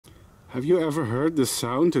Have you ever heard the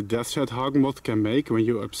sound a deathshead hawkmoth can make when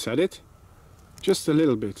you upset it? Just a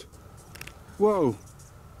little bit. Whoa!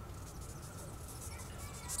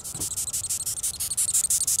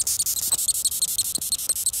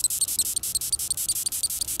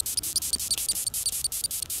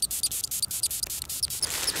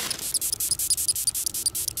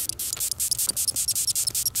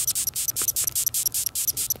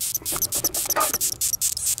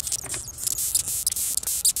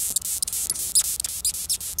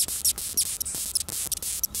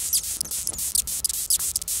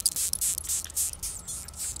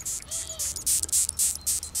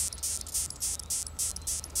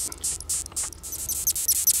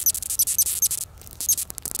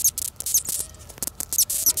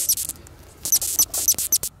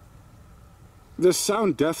 The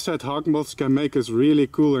sound deathshead hawkmoths can make is really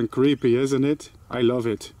cool and creepy, isn't it? I love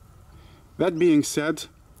it. That being said,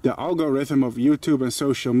 the algorithm of YouTube and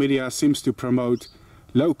social media seems to promote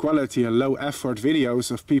low quality and low effort videos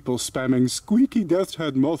of people spamming squeaky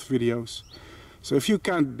deathshead moth videos. So if you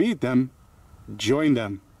can't beat them, join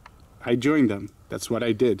them. I joined them. That's what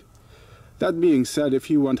I did. That being said, if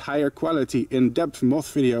you want higher quality, in-depth moth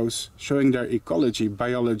videos showing their ecology,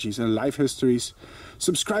 biologies and life histories,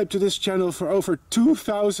 subscribe to this channel for over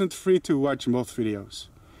 2,000 free-to-watch moth videos.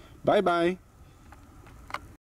 Bye bye!